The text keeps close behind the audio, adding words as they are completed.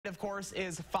Of course,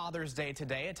 is Father's Day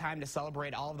today, a time to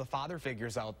celebrate all of the father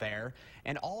figures out there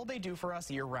and all they do for us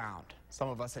year-round. Some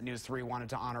of us at News 3 wanted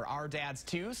to honor our dads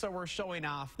too, so we're showing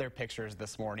off their pictures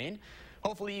this morning.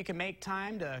 Hopefully you can make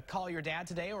time to call your dad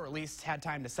today, or at least had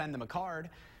time to send them a card.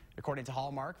 According to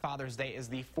Hallmark, Father's Day is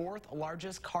the 4th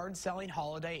largest card-selling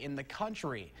holiday in the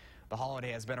country. The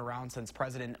holiday has been around since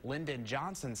President Lyndon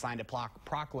Johnson signed a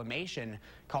proclamation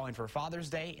calling for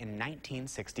Father's Day in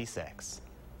 1966.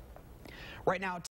 Right now,